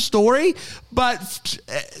that's her story. But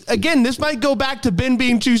again, this might go back to Ben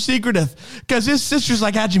being too secretive because his sister's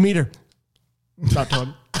like, how'd you meet her? Not telling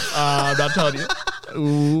you. Not telling you.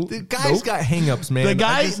 Ooh. The guy's got hangups, man.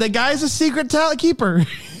 The guy's a secret talent keeper.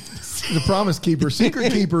 The promise keeper.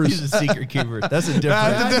 Secret keepers. He's a secret keeper. That's a different.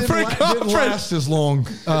 That's a different didn't conference. last as long.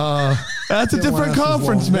 That's a Didn't different last as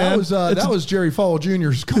conference, long. man. That was Jerry Falwell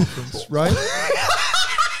Jr.'s conference, right?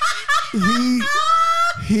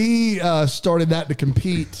 he started that to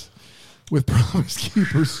compete with Promise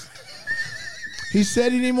Keepers. He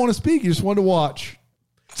said he didn't want to speak. He just wanted to watch.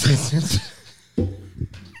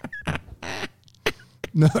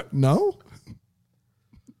 No?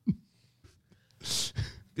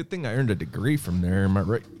 Good thing I earned a degree from there. Am I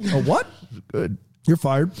right? A what? Good. You're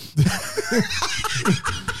fired.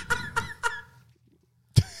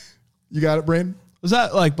 You got it, Brandon? Was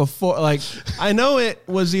that like before? Like, I know it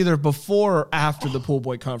was either before or after the pool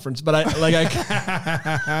boy conference, but I don't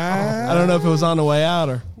know if it was on the way out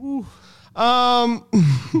or.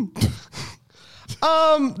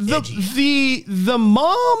 The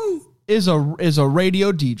mom is a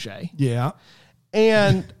radio DJ, Yeah.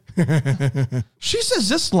 and she says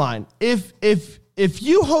this line: if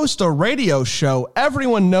you host a radio show,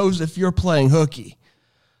 everyone knows if you're playing hooky.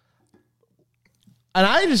 And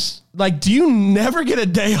I just like, do you never get a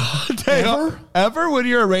day off ever when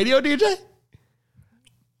you're a radio DJ?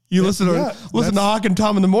 You listen to Hawk and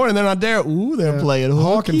Tom in the morning. They're not there. Ooh, they're playing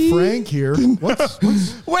Hawk and Frank here.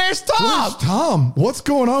 Where's Tom? What's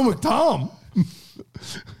going on with Tom?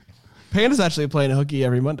 Panda's actually playing hooky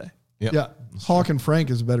every Monday. Yep. Yeah, Hawk and Frank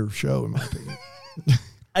is a better show in my opinion.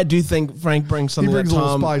 I do think Frank brings something He brings that a little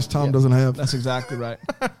Tom spice Tom doesn't have. That's exactly right.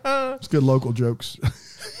 It's good local jokes.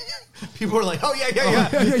 People are like, oh, yeah.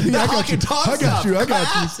 I got you.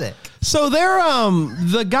 Classic. So they're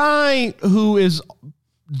the guy who is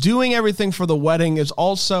doing everything for the wedding is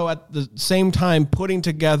also at the same time putting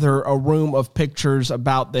together a room of pictures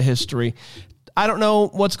about the history. I don't know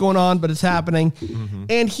what's going on, but it's happening. Mm-hmm.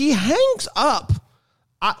 And he hangs up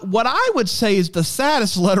what I would say is the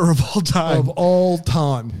saddest letter of all time. Of all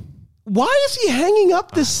time. Why is he hanging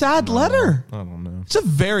up this sad letter? I don't know. It's a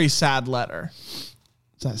very sad letter.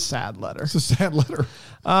 It's a sad letter. It's a sad letter.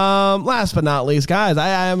 Last but not least, guys,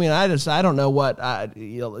 I don't know what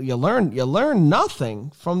you learn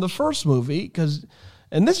nothing from the first movie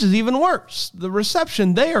and this is even worse. The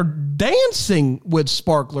reception, they are dancing with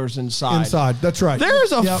sparklers inside. That's right.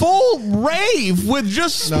 There's a full rave with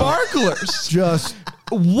just sparklers. Just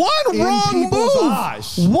one wrong move.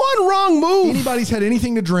 Eyes. One wrong move. Anybody's had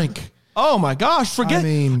anything to drink. Oh my gosh! God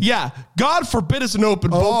forbid it's an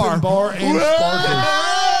open bar. Open bar and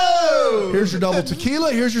sparkler. Here's your double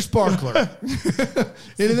tequila. Here's your sparkler.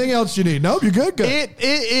 Anything else you need? Nope, you're good. It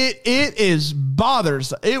is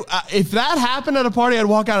bothers. If that happened at a party, I'd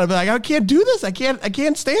walk out and be like, I can't do this. I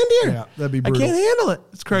can't stand here. Yeah, that'd be brutal. I can't handle it.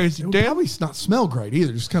 It's crazy. It would probably not smell great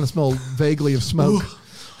either. Just kind of smell vaguely of smoke.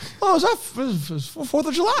 Oh, is that 4th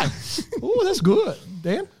of July? Oh, that's good,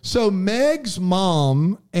 Dan. So Meg's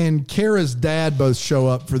mom and Kara's dad both show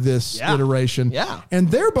up for this iteration. Yeah. And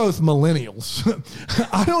they're both millennials.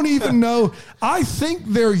 I don't even know. I think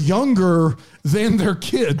they're younger than their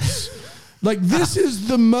kids. Like, this is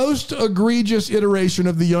the most egregious iteration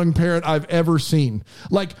of the young parent I've ever seen.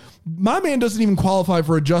 Like, my man doesn't even qualify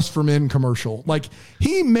for a Just for Men commercial. Like,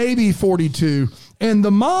 he may be 42. And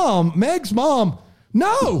the mom, Meg's mom,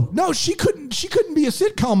 no, she couldn't be a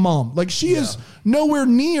sitcom mom. Like, she is nowhere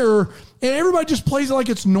near, and everybody just plays it like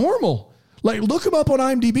it's normal. Like, look them up on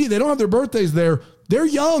IMDb. They don't have their birthdays there. They're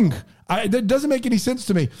young. That doesn't make any sense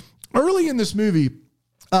to me. Early in this movie,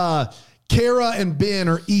 Kara and Ben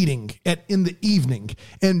are eating in the evening,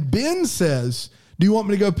 and Ben says, do you want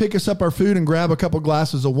me to go pick us up our food and grab a couple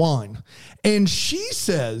glasses of wine? And she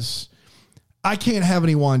says, I can't have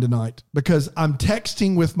any wine tonight because I'm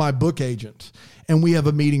texting with my book agent and we have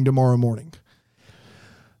a meeting tomorrow morning.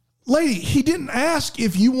 Lady, he didn't ask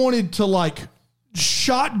if you wanted to like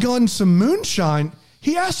shotgun some moonshine.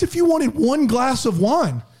 He asked if you wanted one glass of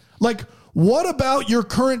wine. Like, what about your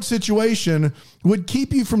current situation would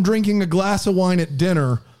keep you from drinking a glass of wine at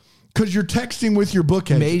dinner because you're texting with your book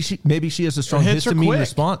agent? Maybe she has a strong histamine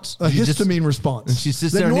response. A histamine response. And she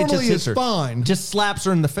sits there and normally it just is fine. Just slaps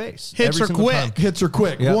her in the face. Hits her quick. Hits her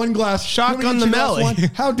quick. Yep. One glass. Shotgun the melly.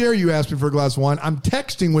 How dare you ask me for a glass of wine? I'm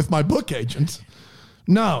texting with my book agent.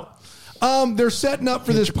 No. They're setting up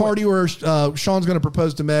for this party where Sean's going to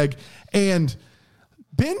propose to Meg. And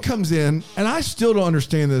Ben comes in, and I still don't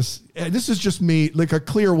understand this. This is just me, like a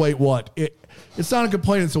clear wait what. It's not a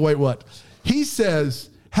complaint, it's a wait what. He says,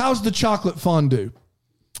 how's the chocolate fondue?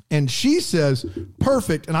 And she says,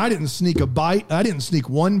 perfect. And I didn't sneak a bite. I didn't sneak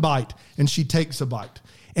one bite. And she takes a bite.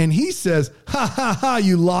 And he says, ha, ha, ha,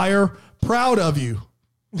 you liar. Proud of you.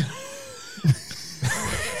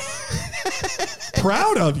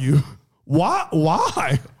 Proud of you?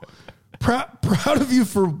 Why? Proud of you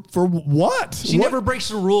for what? She never breaks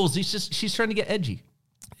the rules. She's trying to get edgy.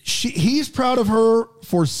 He's proud of her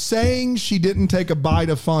for saying she didn't take a bite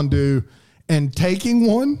of fondue and taking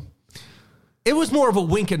one. It was more of a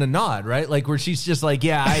wink and a nod, right? Like where she's just like,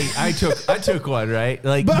 "Yeah, I took one, right?"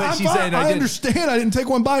 Like, but she's saying, "I understand. I didn't take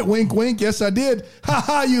one bite." Wink, wink. Yes, I did. Ha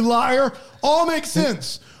ha! You liar! All makes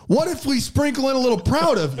sense. What if we sprinkle in a little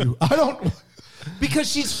proud of you? I don't.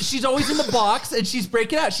 Because she's always in the box and she's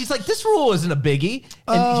breaking out. She's like, "This rule isn't a biggie,"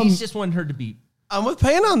 and he's just wanting her to be. I'm with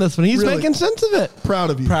Payne on this one. He's really making sense of it. Proud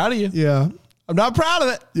of you. Proud of you. Yeah. I'm not proud of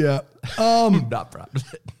it. Yeah. I'm not proud of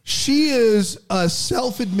it. She is a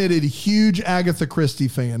self-admitted huge Agatha Christie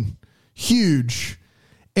fan. Huge.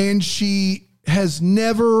 And she has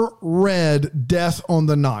never read Death on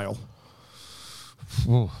the Nile.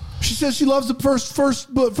 Whoa. She says she loves the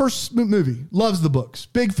first movie. Loves the books.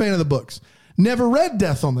 Big fan of the books. Never read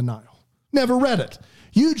Death on the Nile. Never read it.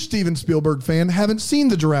 Huge Steven Spielberg fan. Haven't seen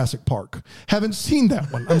the Jurassic Park. Haven't seen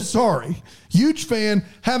that one. I'm sorry. Huge fan.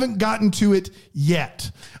 Haven't gotten to it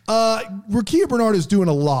yet. Rukia Bernard is doing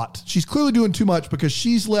a lot. She's clearly doing too much because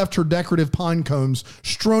she's left her decorative pine cones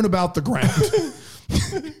strewn about the ground.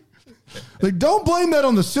 Like, don't blame that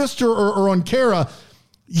on the sister or on Kara.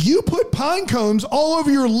 You put pine cones all over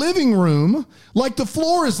your living room like the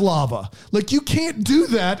floor is lava. Like, you can't do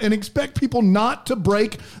that and expect people not to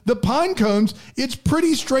break the pine cones. It's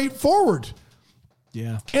pretty straightforward.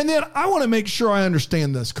 Yeah. And then I want to make sure I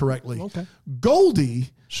understand this correctly. Okay. Goldie,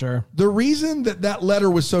 Sure. the reason that letter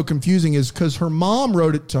was so confusing is because her mom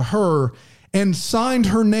wrote it to her and signed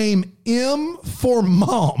her name M for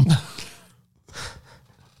mom.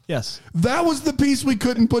 Yes. That was the piece we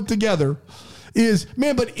couldn't put together.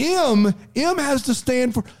 But M has to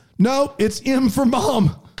stand for, no, it's M for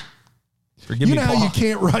mom. Forgive You me, know how Pa. you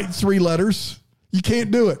can't write 3 letters? You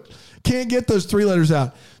can't do it. Can't get those 3 letters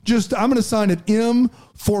out. Just, I'm going to sign it M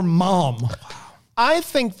for mom. I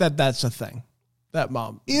think that's a thing. That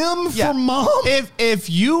mom. M Yeah. for mom? If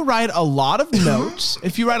you write a lot of notes,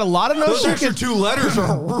 Those you extra can- 2 letters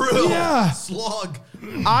are a real Yeah. slog.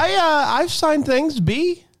 I've signed things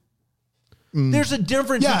B. There's a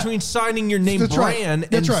difference Yeah. between signing your name That's right. Bran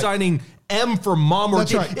That's and right. signing M for mom or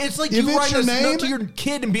That's D. right. It's like If you it's write your a name- note to your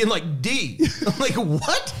kid and being like D. I'm like,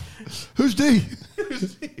 what? Who's D?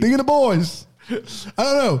 Thinking of boys. I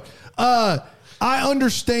don't know. I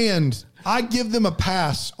understand. I give them a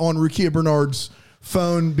pass on Rukia Bernard's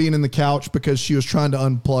phone being in the couch because she was trying to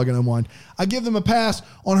unplug and unwind. I give them a pass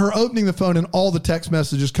on her opening the phone and all the text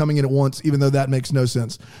messages coming in at once, even though that makes no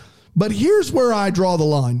sense. But here's where I draw the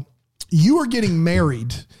line. You are getting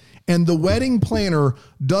married and the wedding planner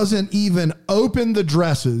doesn't even open the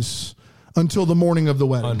dresses until the morning of the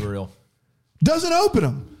wedding. Unreal. Doesn't open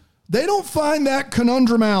them. They don't find that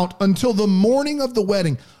conundrum out until the morning of the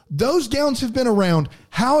wedding. Those gowns have been around.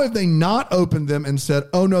 How have they not opened them and said,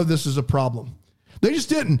 oh no, this is a problem? They just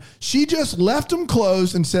didn't. She just left them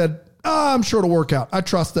closed and said, oh, I'm sure it'll work out. I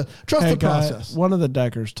trust the process. One of the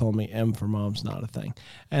Deckers told me M for mom's not a thing.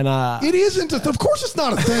 And It isn't. Of course it's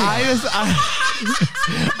not a thing. I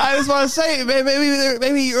just want to say,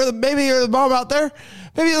 maybe you're the mom out there.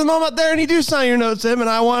 Maybe you're the mom out there and you do sign your notes, Em, and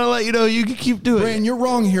I want to let you know you can keep doing Brand, it. you're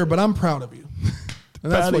wrong here, but I'm proud of you.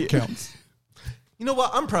 And that's Proud of what you. counts. You know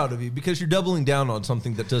what? I'm proud of you because you're doubling down on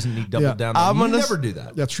something that doesn't need double Yeah. down on. I'm You gonna never do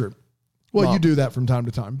that. That's true. Well, Mom. you do that from time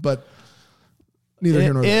to time, but neither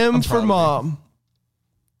here nor there. M I'm for proud of mom.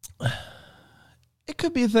 It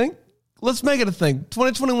could be a thing. Let's make it a thing.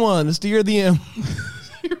 2021. It's the year of the M.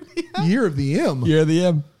 Year of the M. Year of the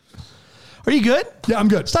M. Are you good? Yeah, I'm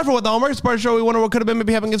good. It's time for What the Hallmark. It's part of the show. We wonder what could have been,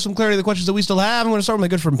 maybe having give some clarity to the questions that we still have. I'm going to start with my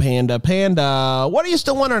good friend Panda. Panda, what are you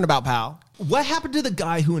still wondering about, pal? What happened to the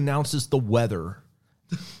guy who announces the weather?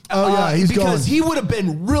 Oh yeah, he's because gone. he would have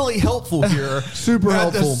been really helpful here. Super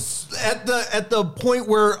at helpful. At the point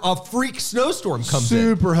where a freak snowstorm comes in.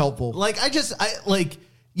 Super helpful. Like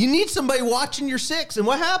you need somebody watching your 6, and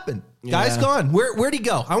what happened? Guy's Yeah. gone. Where'd he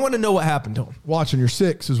go? I want to know what happened to him. Watching your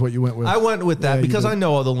 6 is what you went with. I went with that Yeah, you because did. I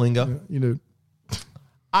know all the lingo. You knew.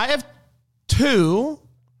 I have 2.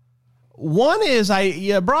 One is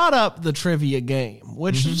you brought up the trivia game,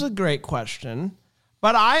 which is a great question.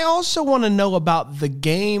 But I also want to know about the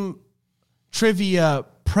game trivia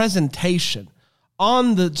presentation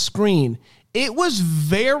on the screen. It was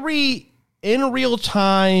very in real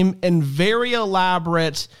time and very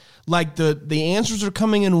elaborate. Like the answers are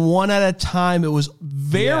coming in one at a time. It was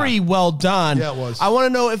very well done. Yeah, it was. I want to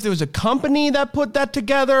know if there was a company that put that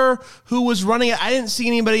together, who was running it. I didn't see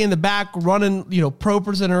anybody in the back running, pro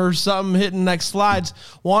presenter or something, hitting next slides.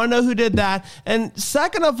 Want to know who did that. And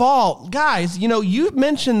second of all, guys, you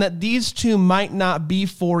mentioned that these two might not be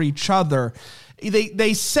for each other.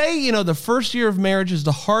 They say, the first year of marriage is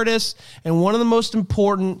the hardest and one of the most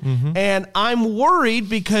important. And I'm worried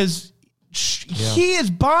because he is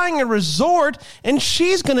buying a resort and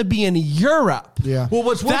she's going to be in Europe. Yeah. Well,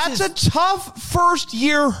 what's worse That's is- a tough first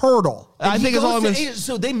year hurdle. I And think he is all I'm goes going to to Asia.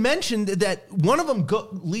 So they mentioned that one of them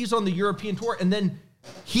leaves on the European tour, and then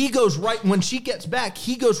he goes right when she gets back.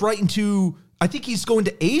 He goes right into. I think he's going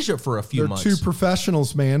to Asia for a few They're months. two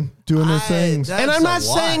professionals, man, doing their things. That's And I'm a not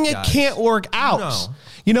lot, saying it guys. can't work out.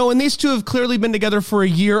 No. And these two have clearly been together for a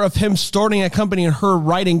year of him starting a company and her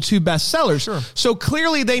writing 2 bestsellers. Sure. So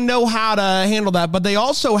clearly they know how to handle that, but they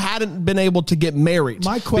also hadn't been able to get married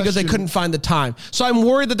My because they question- couldn't find the time. So I'm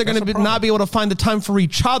worried that they're going to not be able to find the time for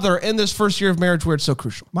each other in this first year of marriage where it's so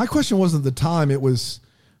crucial. My question wasn't the time. It was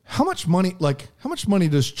how much money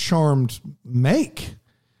does Charmed make?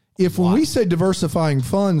 If when we say diversifying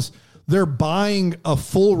funds, they're buying a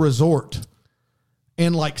full resort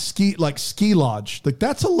and like ski lodge. Like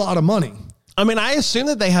that's a lot of money. I mean, I assume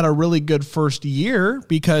that they had a really good first year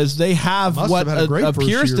because they have Must what have had a great first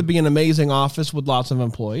appears year. to be an amazing office with lots of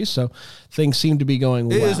employees. So things seem to be going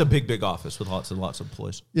well. It is a big office with lots and lots of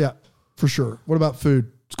employees. Yeah, for sure. What about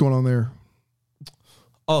food? What's going on there?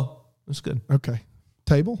 Oh, that's good. Okay.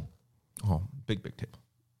 Table? Oh, big table.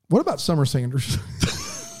 What about Summer Sanders?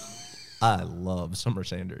 I love Summer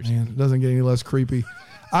Sanders. Man, it doesn't get any less creepy.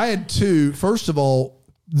 I had two. First of all,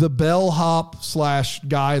 the bellhop /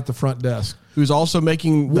 guy at the front desk. Who's also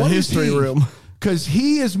making the history room. Because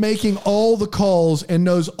he is making all the calls and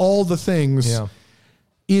knows all the things. Yeah.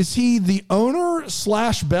 Is he the owner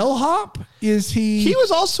 / bellhop? Is he? He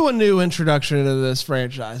was also a new introduction into this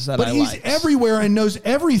franchise that But I he's liked. everywhere and knows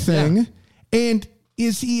everything. Yeah. And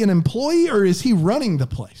is he an employee or is he running the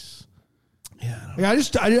place? Yeah,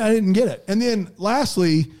 I didn't get it. And then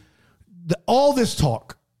lastly, all this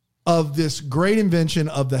talk of this great invention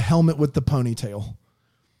of the helmet with the ponytail.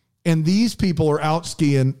 And these people are out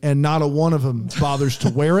skiing and not a one of them bothers to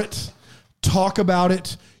wear it, talk about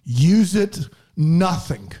it, use it,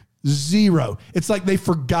 nothing. Zero. It's like they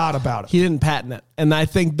forgot about it. He didn't patent it, and I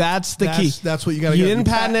think that's the key. That's what you got to He get. didn't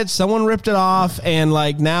patent it. Someone ripped it off, and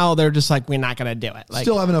like now they're just like, we're not going to do it. Like,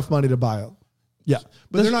 Still have enough money to buy it. Yeah.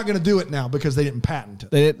 But they're not going to do it now because they didn't patent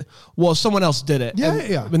it. they didn't. Well, someone else did it. Yeah, and,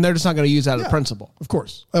 yeah. And they're just not going to use that Yeah. as principle. Of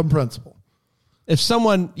course. On principle. If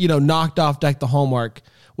someone knocked off Deck the Hallmark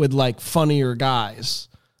with like funnier guys,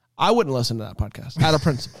 I wouldn't listen to that podcast out of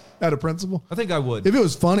principle. Out of principle. I think I would. If it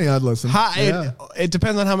was funny, I'd listen. Yeah. It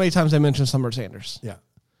depends on how many times I mention Summer Sanders. Yeah.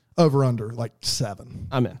 Over under like 7.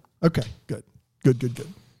 I'm in. Okay. Good. Good.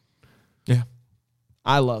 Yeah.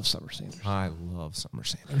 I love Summer Sanders. I love Summer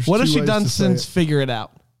Sanders. What has two she ways done to say since it. Figure It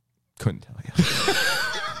Out? Couldn't tell you.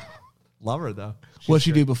 Love her though. What'd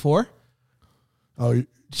she do before? Oh,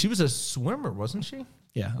 She was a swimmer, wasn't she?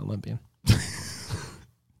 Yeah, Olympian.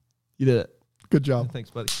 You did it. good job. Thanks,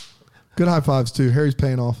 buddy. Good high fives too. Harry's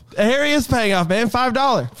paying off. Harry is paying off, man. $5.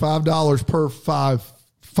 $5 per 5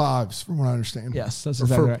 fives, from what I understand. Yes, that's Or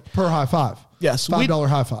exactly for- right. Per high five. Yes, $5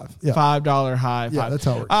 high five. Yeah. $5 high five. Yeah, that's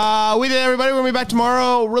how it works. We did, everybody. We're going to be back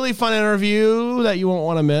tomorrow. Really fun interview that you won't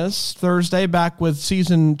want to miss. Thursday, back with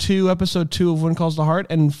season 2, episode 2 of When Calls the Heart.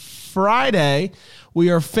 And Friday,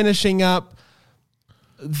 we are finishing up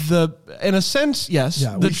in a sense, yes,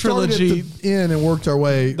 Yeah, the we started trilogy. at the end and worked our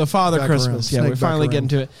way. The Father back Christmas. around, Yeah, snake we back finally get around.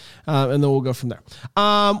 into it. And then we'll go from there.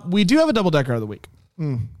 We do have a double decker of the week.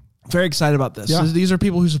 Very excited about this. Yeah. These are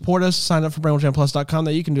people who support us. Sign up for BrambleJamPlus.com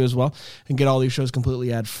that you can do as well and get all these shows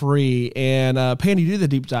completely ad free. And Pandy, you do the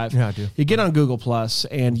deep dive. Yeah, I do. You get on Google Plus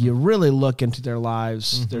and you really look into their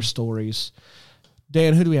lives, their stories.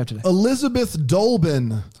 Dan, who do we have today? Elizabeth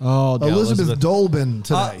Dolben. Oh, Yeah, Elizabeth Elizabeth. Dolben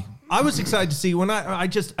today. I was excited to see when I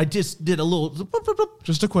just did a little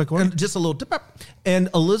Just a quick one. and just a little tip up, and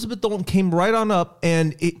Elizabeth Dolben came right on up,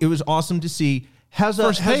 and it was awesome to see.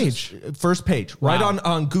 First page, right Wow.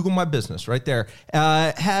 on Google My Business, right there.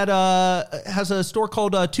 Has a store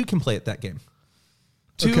called Two Can Play at that game.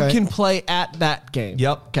 Two Okay. can play at that game.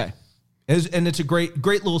 Yep. Okay. And it's a great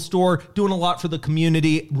little store, doing a lot for the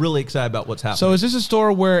community. Really excited about what's happening. So is this a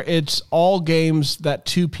store where it's all games that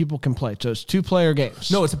 2 people can play? So it's 2-player games.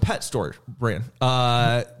 No, it's a pet store brand.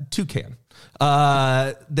 Toucan.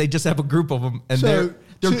 They just have a group of them, and they're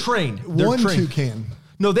trained. They're One trained. toucan.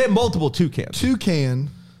 No, they have multiple toucans.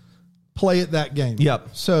 Toucan play at that game. Yep.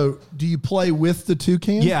 So do you play with the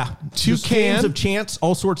toucan? Yeah, Toucan. games of chance,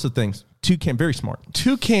 all sorts of things. Toucan, very smart.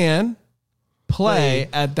 2 can play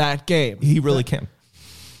at that game. He really can.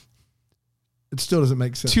 It still doesn't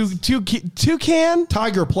make sense. Two can.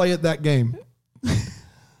 Tiger play at that game.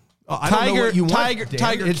 I don't know what you want, Tiger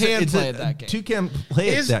Dan. can play at that game. Toucan play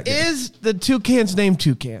at Is that game. is the toucan's name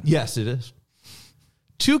Toucan? Yes, it is.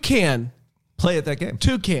 Toucan. Play at that game.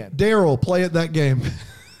 Toucan. Daryl play at that game.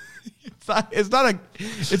 It's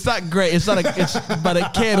not great. But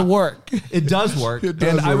it can work. It does work. It does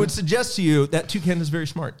and I work. would suggest to you that Toucan is very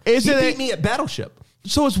smart. Is he it beat a- me at Battleship.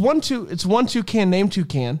 So it's one toucan named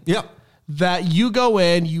Toucan. Yep. That you go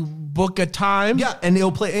in, you book a time. Yeah, and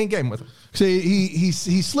he'll play any game with him. See, he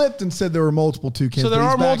slipped and said there were multiple toucans. So there but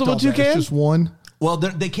he's are backed multiple off that. It's toucans? just one. Well,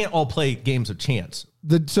 they can't all play games of chance.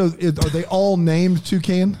 Are they all named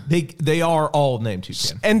toucan? They are all named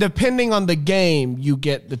Toucan. And depending on the game, you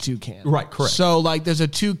get the toucan. Right, correct. So like there's a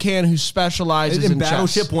toucan who specializes in In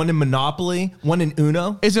Battleship, chess. one in Monopoly, one in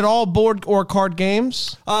Uno. Is it all board or card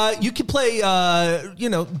games? You can play,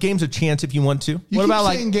 games of chance if you want to. You What keep about,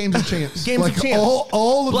 like, saying games of chance? Games of chance.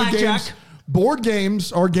 All of the Blackjack. games. Board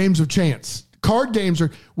games are games of chance. card games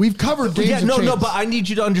are. We've covered games. Yeah, of no, chance. but I need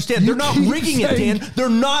you to understand. They're not keep rigging it, saying- Dan. They're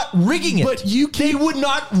not rigging it. But you they would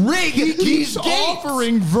not rig He these keeps games.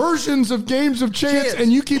 offering versions of games of chance,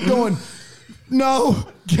 and you keep going. No,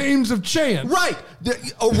 games of chance. Right.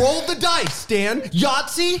 Roll the dice, Dan.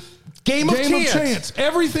 Yahtzee, game of chance.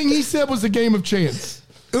 Everything he said was a game of chance.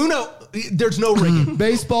 Uno, there's no rigging.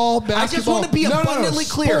 Baseball, basketball. I just want to be No, abundantly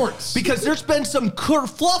clear sports. because there's been some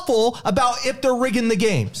kerfluffle about if they're rigging the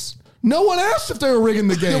games. No one asked if they were rigging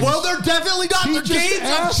the games. Well, they're definitely not. He They're just games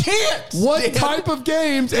asked of chance. What Dan. type of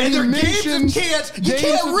games? And he they're games mentioned of chance. You games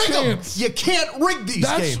can't of rig chance. them. You can't rig these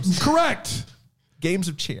That's games. correct. Games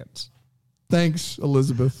of chance. Thanks,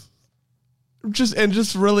 Elizabeth.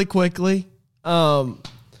 Just really quickly, can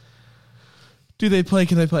they play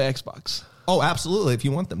Xbox? Oh, absolutely. If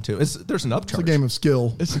you want them to, there's an upcharge. It's a game of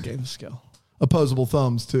skill. It's a game of skill. Opposable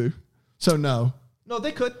thumbs too. So no. No,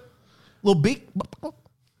 they could. Little beak.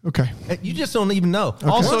 Okay. You just don't even know. Okay.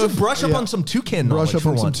 Also, Also, brush up yeah. on some toucan knowledge Brush up for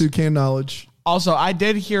on some once. toucan knowledge. Also, I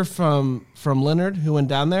did hear from Leonard, who went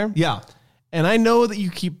down there. Yeah. And I know that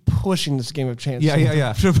you keep pushing this game of chance.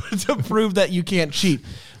 Yeah. to prove that you can't cheat.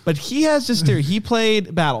 But he has this theory. He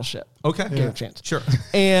played Battleship. Okay. Game of chance. Sure.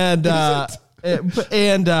 And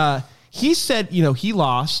he said, he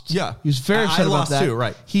lost. Yeah. He was very I upset about lost that. too,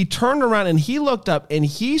 right. He turned around and he looked up and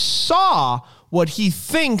he saw what he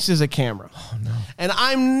thinks is a camera. Oh no. And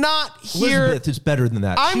I'm not here. Elizabeth is better than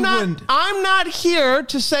that. She wouldn't- I'm not here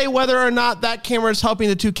to say whether or not that camera is helping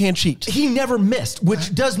the toucan cheat. He never missed,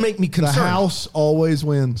 which does make me The concerned. house always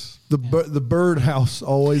wins. The bird house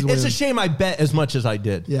always wins. It's a shame I bet as much as I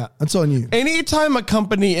did. Yeah, that's on you. Anytime a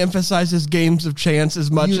company emphasizes games of chance as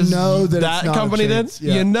much You as know that it's not a company chance. did,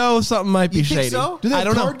 Yeah. you know something might be You think shady. so? Do they I have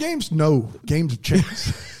don't card know. games? No, games of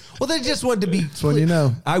chance. Well, they just wanted to be. That's when you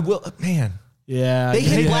know. I will, man. Yeah, They you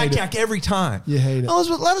hit hate it. blackjack every time. You hate it.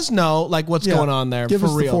 Elizabeth, let us know what's Yeah. going on there. Give for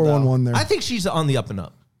us the real, 411 there. I think she's on the up and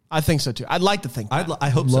up. I think so too. I'd like to think. That. I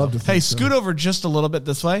hope so. love to Hey, think so. scoot over just a little bit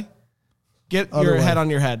this way. Get Other your way. head on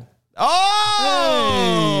your head.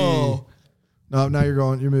 Oh! No, now you're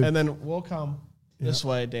going. You're moving. And then we'll come this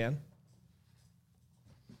way, Dan.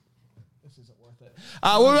 This isn't worth it.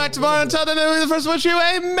 We'll be back tomorrow. Until then, we first wish you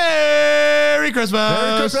a Merry Christmas.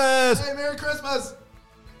 Merry Christmas. Hey, Merry Christmas.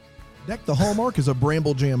 Deck the Hallmark is a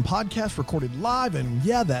Bramble Jam podcast recorded live, and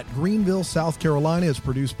that Greenville, South Carolina, is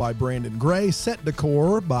produced by Brandon Gray. Set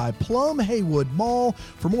decor by Plum Haywood Mall.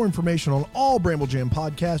 For more information on all Bramble Jam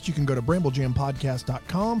podcasts, you can go to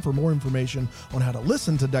bramblejampodcast.com. For more information on how to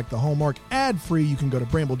listen to Deck the Hallmark ad-free, you can go to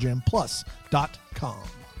bramblejamplus.com.